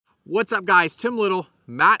What's up, guys? Tim Little,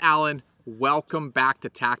 Matt Allen. Welcome back to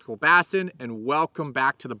Tactical Bassin and welcome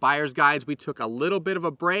back to the Buyer's Guides. We took a little bit of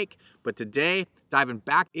a break, but today, diving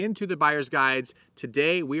back into the Buyer's Guides,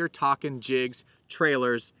 today we are talking jigs,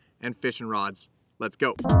 trailers, and fishing rods. Let's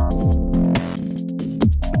go.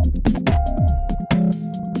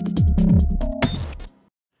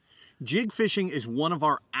 Jig fishing is one of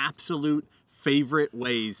our absolute favorite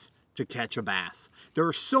ways to catch a bass. There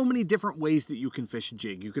are so many different ways that you can fish a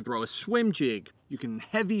jig. You could throw a swim jig, you can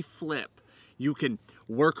heavy flip, you can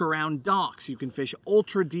work around docks, you can fish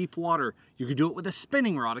ultra deep water, you can do it with a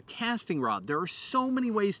spinning rod, a casting rod. There are so many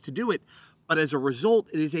ways to do it, but as a result,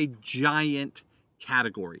 it is a giant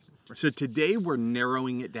category. So today we're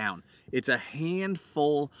narrowing it down. It's a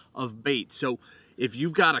handful of bait. So if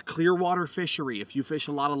you've got a clear water fishery, if you fish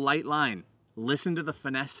a lot of light line, listen to the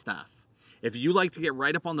finesse stuff. If you like to get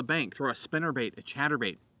right up on the bank, throw a spinnerbait, a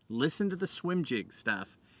chatterbait, listen to the swim jig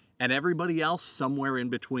stuff, and everybody else somewhere in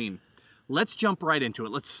between. Let's jump right into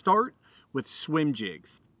it. Let's start with swim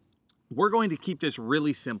jigs. We're going to keep this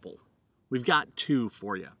really simple. We've got two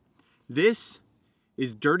for you. This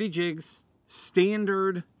is Dirty Jigs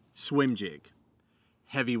standard swim jig.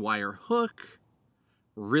 Heavy wire hook,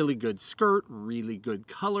 really good skirt, really good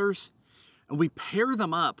colors, and we pair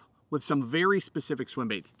them up with some very specific swim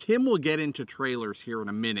baits. Tim will get into trailers here in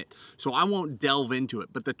a minute, so I won't delve into it,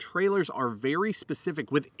 but the trailers are very specific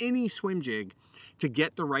with any swim jig to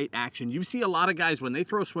get the right action. You see a lot of guys, when they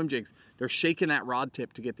throw swim jigs, they're shaking that rod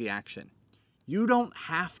tip to get the action. You don't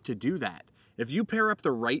have to do that. If you pair up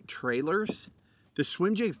the right trailers, the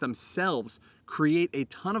swim jigs themselves create a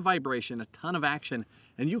ton of vibration, a ton of action,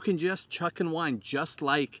 and you can just chuck and wind just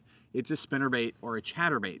like it's a spinnerbait or a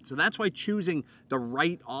chatterbait. So that's why choosing the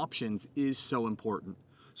right options is so important.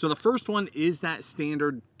 So the first one is that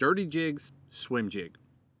standard Dirty Jigs swim jig.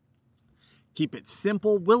 Keep it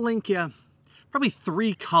simple. We'll link you probably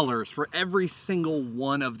 3 colors for every single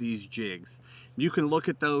one of these jigs. You can look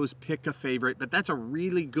at those, pick a favorite, but that's a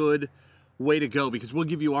really good way to go because we'll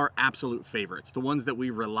give you our absolute favorites, the ones that we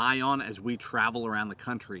rely on as we travel around the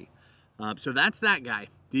country. So that's that guy.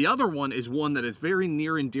 The other one is one that is very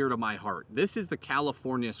near and dear to my heart. This is the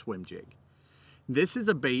California swim jig. This is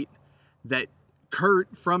a bait that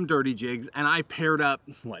Kurt from Dirty Jigs and I paired up,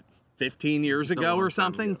 what, 15 years ago or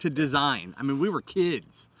something to design. I mean, we were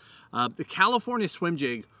kids. The California swim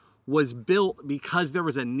jig was built because there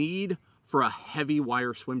was a need for a heavy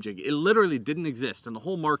wire swim jig. It literally didn't exist in the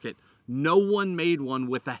whole market. No one made one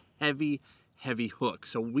with a heavy hook.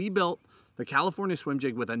 So we built the California swim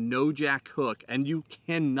jig with a no jack hook, and you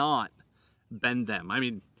cannot bend them. I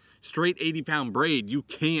mean, straight 80-pound braid, you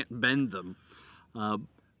can't bend them.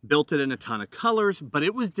 Built it in a ton of colors, but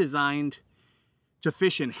it was designed to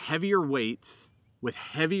fish in heavier weights with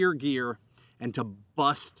heavier gear and to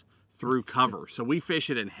bust through cover. So we fish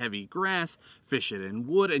it in heavy grass, fish it in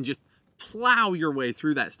wood, and just plow your way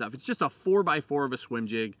through that stuff. It's just a 4x4 of a swim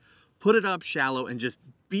jig. Put it up shallow and just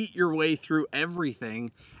beat your way through everything.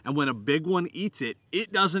 And when a big one eats it,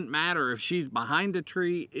 it doesn't matter if she's behind a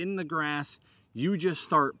tree, in the grass, you just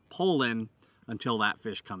start pulling until that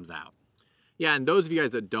fish comes out. Yeah, and those of you guys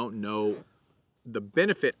that don't know the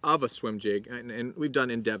benefit of a swim jig, and we've done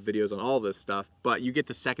in-depth videos on all this stuff, but you get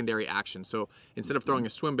the secondary action. So instead of throwing a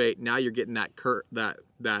swim bait, now you're getting that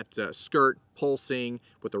skirt pulsing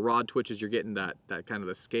with the rod twitches. You're getting that kind of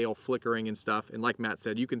the scale flickering and stuff. And like Matt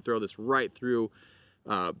said, you can throw this right through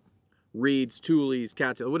reeds, tulies,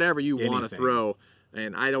 cattails, whatever you want to throw.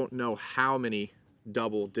 And I don't know how many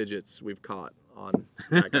double digits we've caught on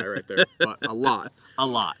that guy right there, but a lot. A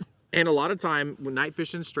lot. And a lot of time when night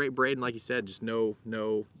fishing, straight braid, and like you said, just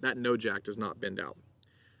that no jack does not bend out.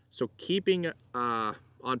 So keeping on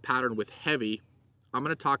pattern with heavy, I'm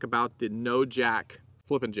going to talk about the no jack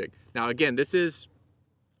flipping jig. Now again, this is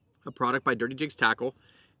a product by Dirty Jigs Tackle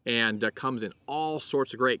and comes in all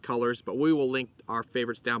sorts of great colors, but we will link our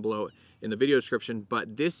favorites down below in the video description.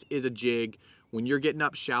 But this is a jig when you're getting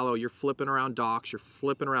up shallow, you're flipping around docks, you're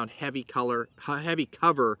flipping around heavy cover,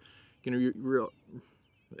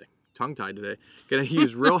 tongue-tied today. Gonna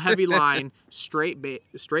use real heavy line, straight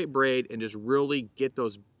braid, and just really get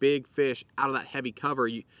those big fish out of that heavy cover.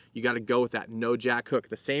 You got to go with that no jack hook,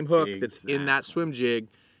 the same hook that's in that swim jig,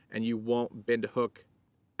 and you won't bend a hook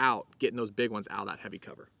out, getting those big ones out of that heavy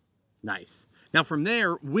cover. Nice. Now from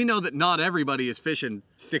there, we know that not everybody is fishing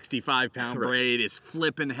 65-pound braid, is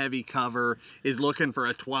flipping heavy cover, is looking for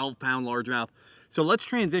a 12-pound largemouth. So let's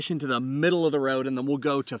transition to the middle of the road, and then we'll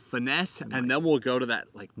go to finesse, and then we'll go to that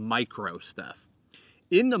like micro stuff.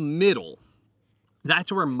 In the middle,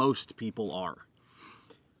 that's where most people are.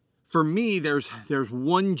 For me, there's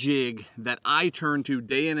one jig that I turn to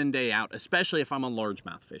day in and day out, especially if I'm on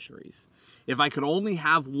largemouth fisheries. If I could only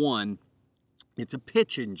have one, it's a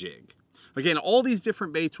pitching jig. Again, all these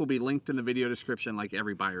different baits will be linked in the video description like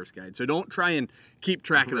every buyer's guide. So don't try and keep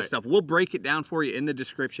track of this stuff. We'll break it down for you in the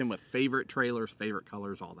description with favorite trailers, favorite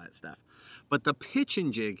colors, all that stuff. But the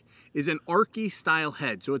pitching jig is an arky style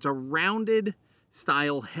head. So it's a rounded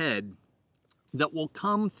style head that will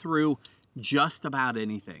come through just about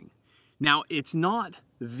anything. Now, it's not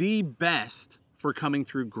the best for coming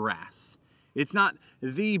through grass. It's not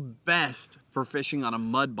the best for fishing on a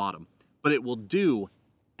mud bottom, but it will do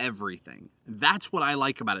everything. That's what I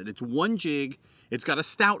like about it. It's one jig. It's got a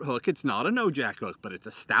stout hook. It's not a no-jack hook, but it's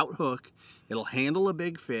a stout hook. It'll handle a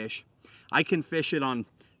big fish. I can fish it on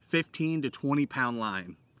 15 to 20 pound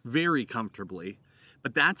line very comfortably.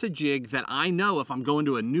 But that's a jig that I know if I'm going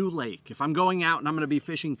to a new lake, if I'm going out and I'm going to be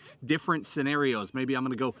fishing different scenarios, maybe I'm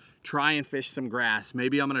going to go try and fish some grass,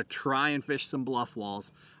 maybe I'm going to try and fish some bluff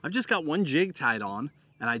walls. I've just got one jig tied on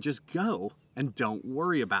and I just go and don't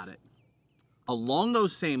worry about it. Along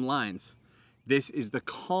those same lines, this is the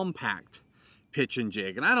compact pitching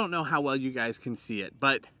jig. And I don't know how well you guys can see it,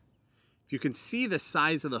 but if you can see the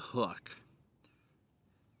size of the hook,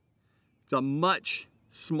 it's a much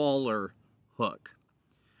smaller hook.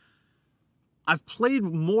 I've played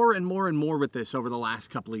more and more and more with this over the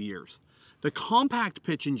last couple of years. The compact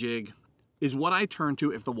pitching jig is what I turn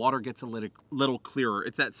to if the water gets a little clearer.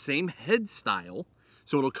 It's that same head style,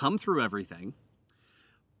 so it'll come through everything.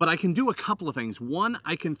 But I can do a couple of things. One,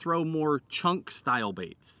 I can throw more chunk style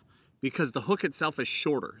baits because the hook itself is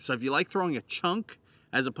shorter. So if you like throwing a chunk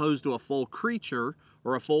as opposed to a full creature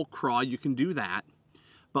or a full craw, you can do that.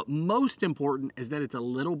 But most important is that it's a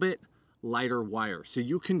little bit lighter wire. So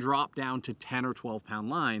you can drop down to 10 or 12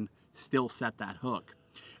 pound line, still set that hook.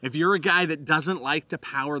 If you're a guy that doesn't like to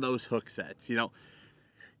power those hook sets, you know,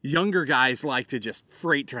 younger guys like to just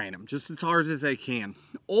freight train them just as hard as they can.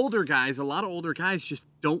 Older guys, a lot of older guys just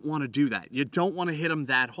don't want to do that. You don't want to hit them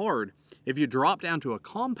that hard. If you drop down to a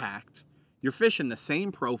compact, you're fishing the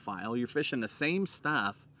same profile, you're fishing the same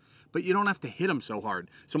stuff, but you don't have to hit them so hard.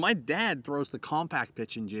 So my dad throws the compact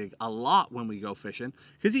pitching jig a lot when we go fishing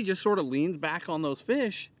because he just sort of leans back on those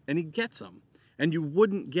fish and he gets them. And you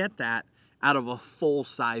wouldn't get that out of a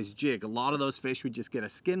full-size jig. A lot of those fish would just get a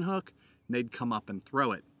skin hook and they'd come up and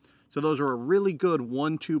throw it. So those are a really good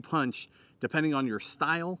 1-2 punch depending on your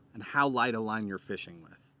style and how light a line you're fishing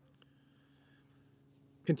with.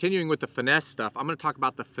 Continuing with the finesse stuff, I'm going to talk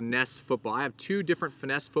about the finesse football. I have two different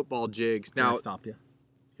finesse football jigs. Can now, I stop you?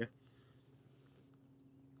 Yeah.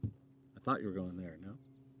 I thought you were going there, no?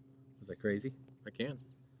 Was that crazy? I can.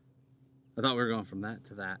 I thought we were going from that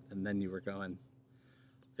to that, and then you were going...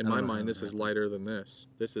 In my mind, this is lighter than this.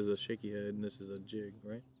 This is a shaky head, and this is a jig,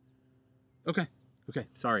 right? Okay. Okay.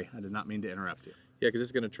 Sorry, I did not mean to interrupt you. Yeah, because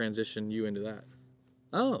it's going to transition you into that.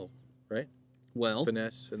 Oh. Right? Well...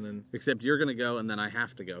 Finesse, and then... Except you're going to go, and then I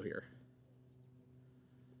have to go here.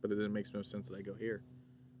 But it makes no sense that I go here.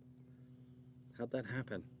 How'd that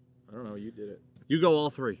happen? I don't know. You did it. You go all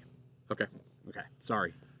three. Okay. Okay.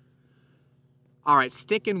 Sorry. All right,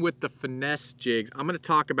 sticking with the finesse jigs, I'm going to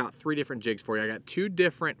talk about 3 different jigs for you. I got 2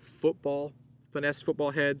 different finesse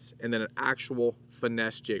football heads, and then an actual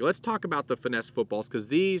finesse jig. Let's talk about the finesse footballs, because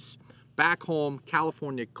these back home,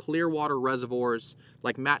 California, clear water reservoirs,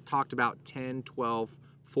 like Matt talked about, 10, 12,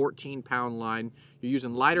 14 pound line. You're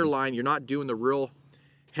using lighter line. You're not doing the real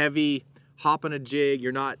heavy hopping a jig.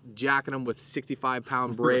 You're not jacking them with 65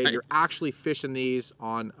 pound braid. Right. You're actually fishing these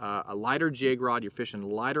on a lighter jig rod. You're fishing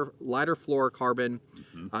lighter fluorocarbon.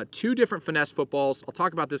 2 different finesse footballs. I'll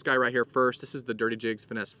talk about this guy right here first. This is the Dirty Jigs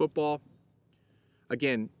finesse football.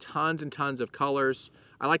 Again, tons and tons of colors.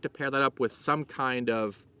 I like to pair that up with some kind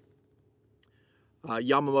of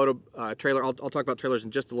Yamamoto trailer. I'll talk about trailers in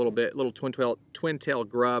just a little bit. Little twin tail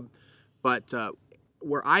grub. But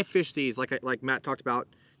where I fish these, like Matt talked about,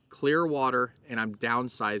 clear water, and I'm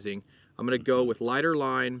downsizing. I'm going to go with lighter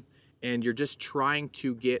line, and you're just trying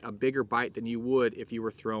to get a bigger bite than you would if you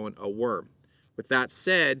were throwing a worm. With that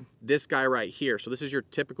said, this guy right here, so this is your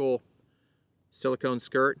typical silicone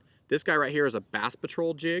skirt. This guy right here is a Bass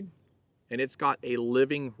Patrol jig, and it's got a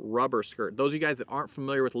living rubber skirt. Those of you guys that aren't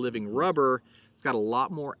familiar with living rubber, it's got a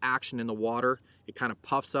lot more action in the water. It kind of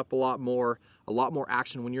puffs up a lot more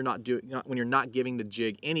action when you're not giving the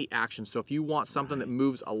jig any action. So if you want something that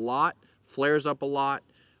moves a lot, flares up a lot,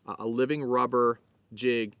 a living rubber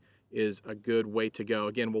jig is a good way to go.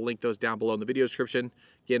 Again, we'll link those down below in the video description.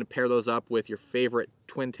 Again, pair those up with your favorite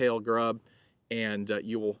twin tail grub, and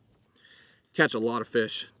you will catch a lot of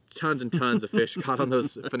fish. Tons and tons of fish caught on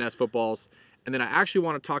those finesse footballs. And then I actually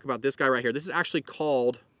want to talk about this guy right here. This is actually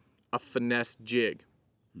called a finesse jig.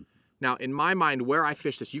 Now, in my mind, where I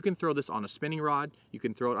fish this, you can throw this on a spinning rod, you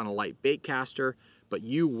can throw it on a light bait caster, but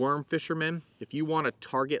you worm fishermen, if you want to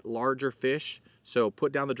target larger fish, so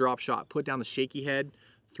put down the drop shot, put down the shaky head,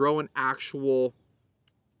 throw an actual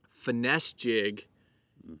finesse jig,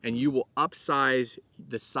 and you will upsize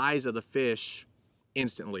the size of the fish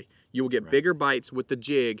instantly. You will get bigger bites with the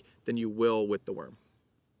jig than you will with the worm.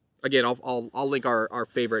 Again, I'll link our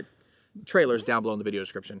favorite trailers down below in the video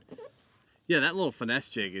description. Yeah, that little finesse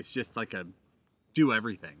jig is just like a do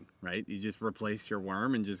everything, right? You just replace your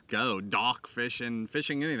worm and just go dock fishing,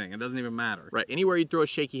 anything. It doesn't even matter. Right, anywhere you throw a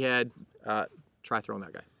shaky head, try throwing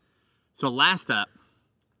that guy. So last up,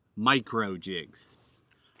 micro jigs.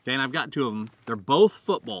 Okay, and I've got two of them. They're both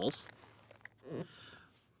footballs.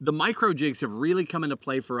 The micro jigs have really come into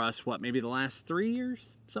play for us, what, maybe the last 3 years?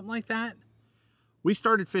 Something like that? We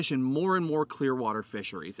started fishing more and more clear water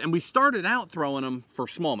fisheries. And we started out throwing them for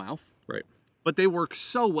smallmouth. Right. But they work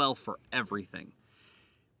so well for everything.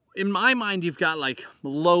 In my mind, you've got like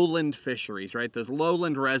lowland fisheries, right? Those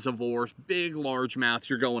lowland reservoirs, big largemouth,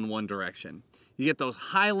 you're going one direction. You get those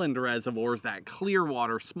highland reservoirs, that clear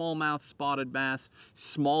water, smallmouth, spotted bass,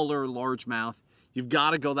 smaller largemouth. You've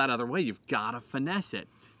got to go that other way. You've got to finesse it.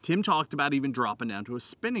 Tim talked about even dropping down to a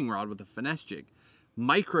spinning rod with a finesse jig.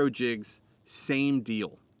 Micro jigs, same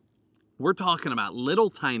deal. We're talking about little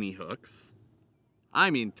tiny hooks. I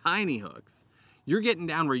mean tiny hooks. You're getting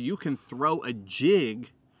down where you can throw a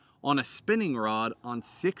jig on a spinning rod on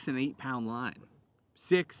 6 and 8 pound line.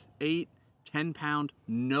 6, 8, 10 pound,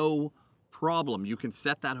 no problem. You can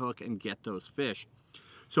set that hook and get those fish.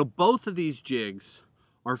 So both of these jigs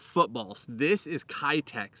are footballs. This is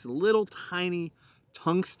Kitech's little tiny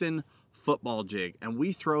tungsten football jig, and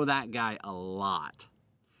we throw that guy a lot.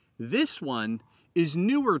 This one is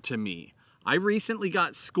newer to me. I recently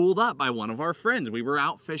got schooled up by one of our friends. We were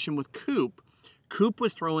out fishing with Coop. Coop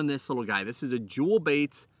was throwing this little guy. This is a Jewel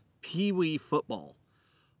Baits Pee-wee football.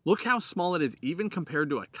 Look how small it is even compared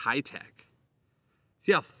to a Kitech.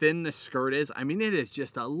 See how thin the skirt is? I mean, it is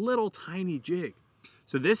just a little tiny jig.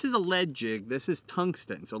 So this is a lead jig. This is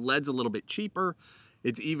tungsten. So lead's a little bit cheaper.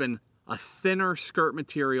 It's even a thinner skirt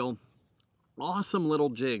material. Awesome little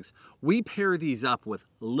jigs. We pair these up with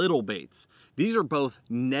little baits. These are both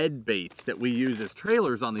Ned baits that we use as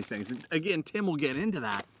trailers on these things. And again, Tim will get into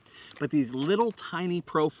that. But these little tiny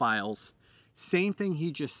profiles, same thing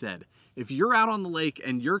he just said. If you're out on the lake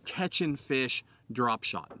and you're catching fish drop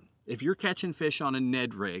shotting, if you're catching fish on a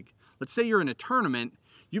Ned rig, let's say you're in a tournament,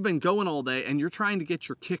 you've been going all day and you're trying to get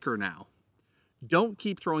your kicker now. Don't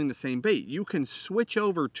keep throwing the same bait. You can switch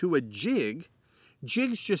over to a jig.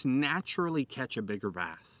 Jigs just naturally catch a bigger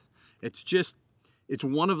bass. It's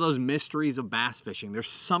one of those mysteries of bass fishing. There's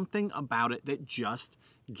something about it that just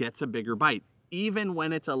gets a bigger bite, even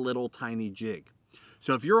when it's a little tiny jig.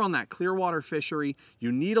 So if you're on that clear water fishery,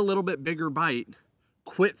 you need a little bit bigger bite,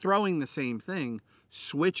 quit throwing the same thing,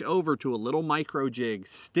 switch over to a little micro jig,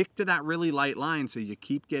 stick to that really light line so you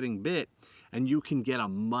keep getting bit, and you can get a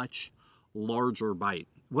much larger bite.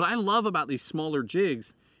 What I love about these smaller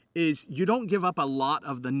jigs is you don't give up a lot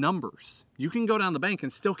of the numbers. You can go down the bank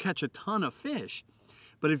and still catch a ton of fish,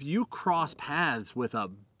 but if you cross paths with a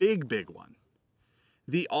big one,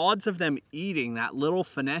 the odds of them eating that little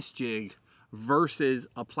finesse jig versus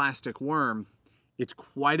a plastic worm, it's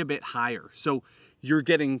quite a bit higher. So you're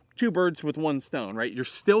getting two birds with one stone, right? You're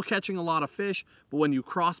still catching a lot of fish, but when you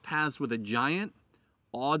cross paths with a giant,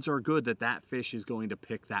 odds are good that that fish is going to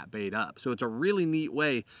pick that bait up. So it's a really neat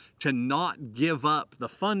way to not give up the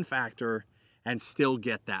fun factor and still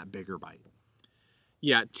get that bigger bite.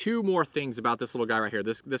 Yeah, two more things about this little guy right here,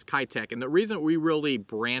 this Kitech. And the reason we really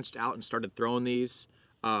branched out and started throwing these,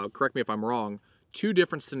 correct me if I'm wrong, two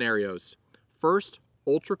different scenarios. First,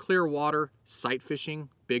 ultra clear water, sight fishing,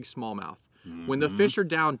 big smallmouth. When the fish are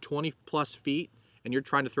down 20 plus feet and you're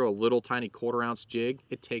trying to throw a little tiny 1/4 ounce jig,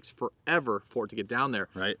 it takes forever for it to get down there.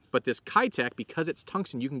 Right. But this Kitech, because it's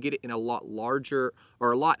tungsten, you can get it in a lot larger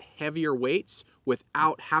or a lot heavier weights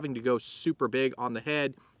without having to go super big on the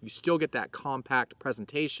head. You still get that compact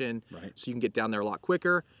presentation, right, so you can get down there a lot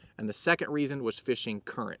quicker. And the second reason was fishing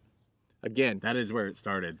current. Again, that is where it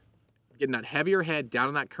started. Getting that heavier head down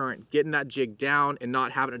in that current, getting that jig down and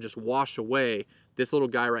not having it just wash away. This little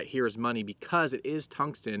guy right here is money because it is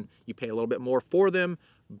tungsten. You pay a little bit more for them,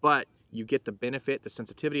 but you get the benefit, the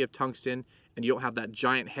sensitivity of tungsten, and you don't have that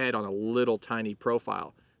giant head on a little tiny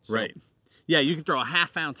profile. So, right. Yeah, you can throw a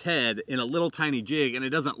 1/2 ounce head in a little tiny jig and it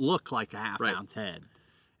doesn't look like a 1/2 right. ounce head.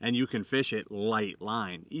 And you can fish it light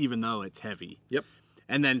line, even though it's heavy. Yep.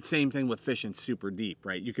 And then same thing with fishing super deep,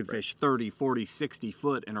 right? You could fish 30, 40, 60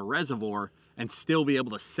 foot in a reservoir and still be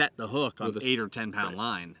able to set the hook on 8 or 10 pound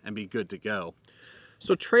line and be good to go.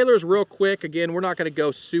 So trailers real quick, again, we're not gonna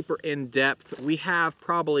go super in depth. We have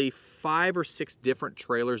probably 5 or 6 different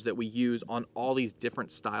trailers that we use on all these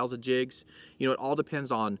different styles of jigs. You know, it all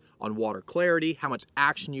depends on water clarity, how much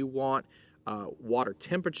action you want, water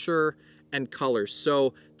temperature, and colors.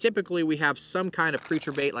 So typically we have some kind of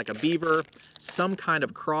creature bait like a beaver, some kind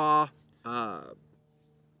of craw,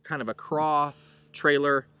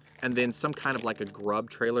 trailer, and then some kind of like a grub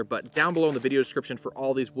trailer. But down below in the video description for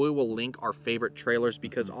all these, we will link our favorite trailers,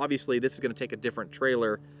 because obviously this is gonna take a different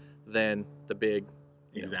trailer than the big,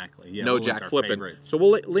 exactly. Yeah, no we'll jack flipping. Favorites. So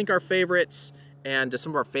we'll link our favorites and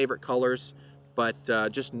some of our favorite colors, but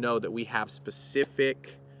just know that we have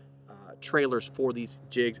specific trailers for these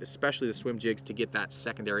jigs, especially the swim jigs, to get that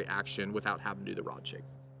secondary action without having to do the rod jig.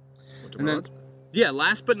 And then, yeah,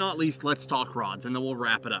 last but not least, let's talk rods, and then we'll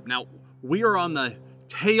wrap it up. Now, we are on the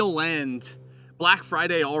tail end. Black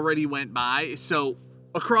Friday already went by, so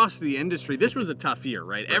across the industry, this was a tough year,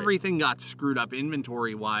 right? Everything got screwed up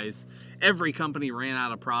inventory-wise. Every company ran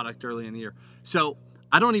out of product early in the year. So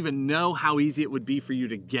I don't even know how easy it would be for you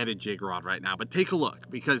to get a jig rod right now, but take a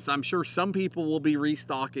look, because I'm sure some people will be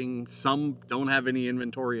restocking, some don't have any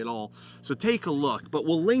inventory at all. So take a look, but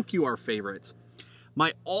we'll link you our favorites.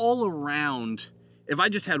 My all-around, if I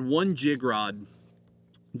just had one jig rod,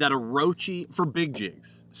 that Orochi for big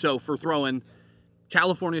jigs. So for throwing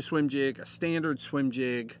California swim jig, a standard swim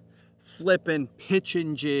jig, flipping,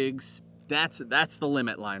 pitching jigs, that's the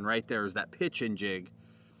limit line right there, is that pitching jig.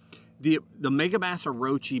 The Megabass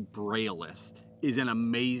Orochi Braillist is an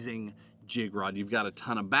amazing jig rod. You've got a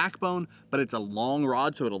ton of backbone, but it's a long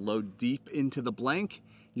rod, so it'll load deep into the blank.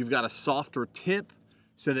 You've got a softer tip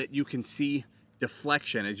so that you can see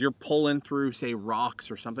deflection. As you're pulling through, say, rocks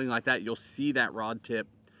or something like that, you'll see that rod tip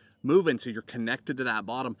moving, so you're connected to that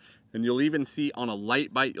bottom. And you'll even see on a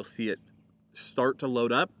light bite, you'll see it start to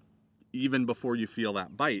load up even before you feel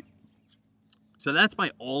that bite. So that's my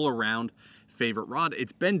all-around favorite rod.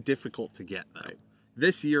 It's been difficult to get though.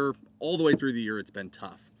 This year, all the way through the year, it's been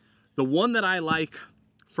tough. The one that I like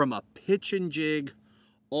from a pitch and jig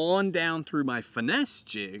on down through my finesse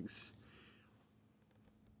jigs,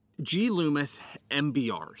 G Loomis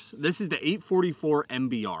MBRs. This is the 844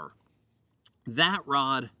 MBR. That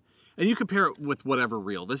rod, and you compare it with whatever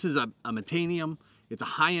reel. This is a Metanium. It's a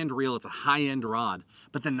high-end reel. It's a high-end rod.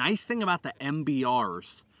 But the nice thing about the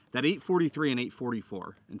MBRs, that 843 and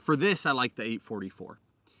 844, and for this, I like the 844.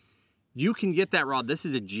 You can get that rod. This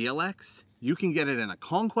is a GLX. You can get it in a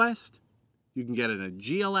Conquest. You can get it in a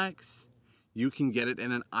GLX. You can get it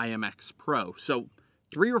in an IMX Pro. So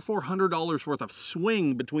 $300 or $400 worth of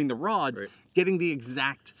swing between the rods, getting the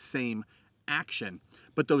exact same action.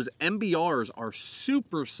 But those MBRs are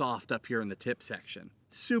super soft up here in the tip section.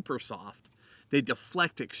 Super soft. They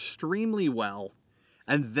deflect extremely well,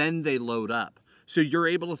 and then they load up. So you're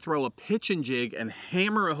able to throw a pitch and jig and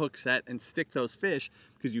hammer a hook set and stick those fish,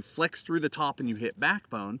 because you flex through the top and you hit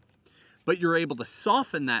backbone, but you're able to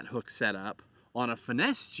soften that hook set up on a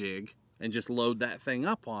finesse jig and just load that thing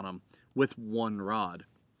up on them with one rod.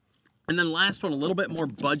 And then last one, a little bit more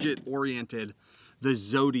budget oriented, the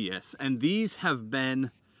Zodius. And these have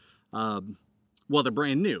been, well, they're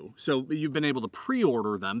brand new. So you've been able to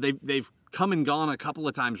pre-order them. They've come and gone a couple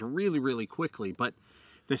of times really, really quickly. But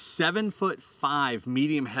the 7'5"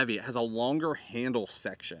 medium heavy, it has a longer handle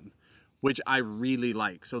section, which I really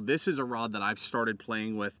like. So this is a rod that I've started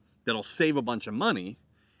playing with that'll save a bunch of money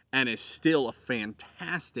and is still a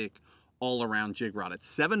fantastic all-around jig rod. It's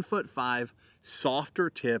 7'5", softer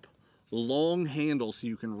tip, long handle, so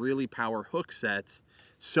you can really power hook sets.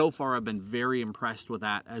 So far, I've been very impressed with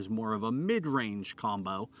that as more of a mid-range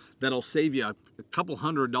combo that'll save you a couple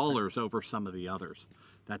 $100 over some of the others.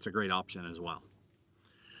 That's a great option as well.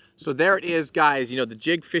 So there it is, guys. You know, the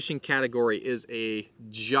jig fishing category is a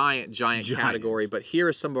giant category, but here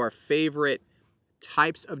are some of our favorite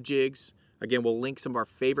types of jigs. Again, we'll link some of our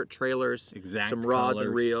favorite trailers, some rods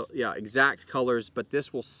and reel, exact colors, but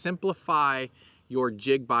this will simplify your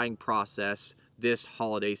jig buying process this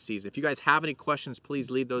holiday season. If you guys have any questions,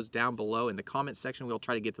 please leave those down below in the comment section. We'll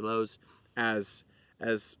try to get to those as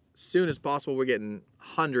soon as possible. We're getting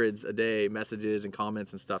hundreds a day messages and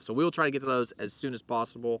comments and stuff, so we will try to get to those as soon as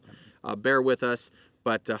possible. Bear with us,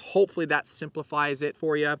 but hopefully that simplifies it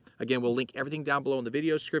for you. Again, we'll link everything down below in the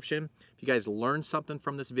video description. If you guys learned something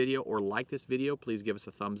from this video or like this video, please give us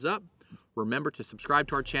a thumbs up. Remember to subscribe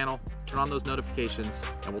to our channel, turn on those notifications,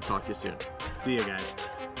 and we'll talk to you soon. See you guys.